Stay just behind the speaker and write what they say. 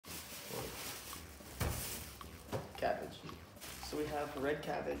have red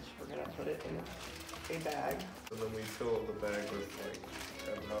cabbage. We're gonna put it in a bag. So then we fill the bag with like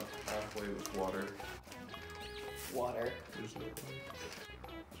about halfway with water. Water. There's no water.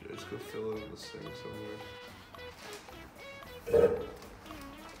 Should I just go fill it in the sink somewhere? I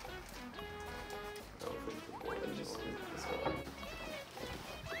don't think the water just this one.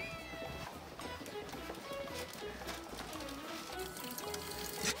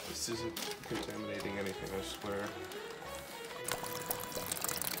 This isn't contaminating anything, I swear.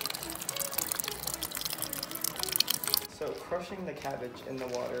 So crushing the cabbage in the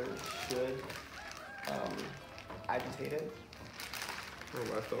water should agitate it. Oh,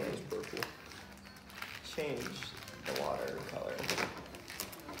 I thought it was purple. Change the water color.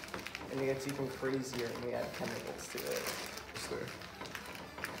 And it gets even crazier when we add chemicals to it. It's there.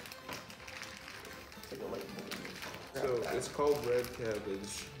 It's like a light blue. So it's called red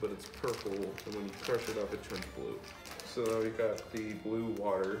cabbage, but it's purple, and when you crush it up, it turns blue. So now we've got the blue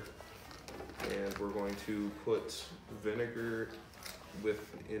water, and we're going to put vinegar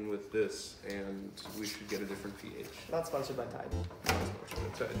in with this, and we should get a different pH. Not sponsored by Tide. Not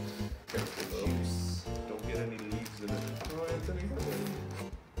sponsored by Tide. Careful though. Juice. Don't get any leaves in it. Oh, Anthony.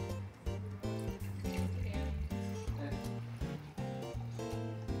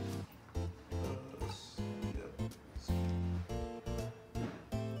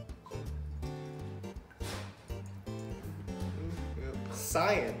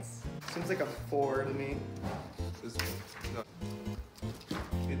 Science. Seems like a 4 to me. No.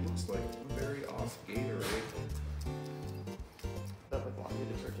 It looks like very off Gatorade. That like laundry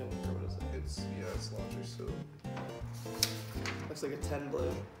detergent, or what is it? It's laundry soap. Looks like a 10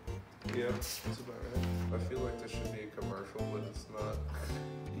 blue. Yeah, that's about right. I feel like this should be a commercial, but it's not.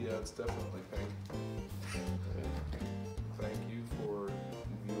 Yeah, it's definitely pink. Thank you for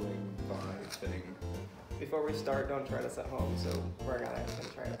viewing my thing. Before we start, don't try this at home, so we're gonna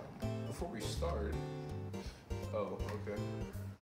try it at home. Before we start, oh, okay.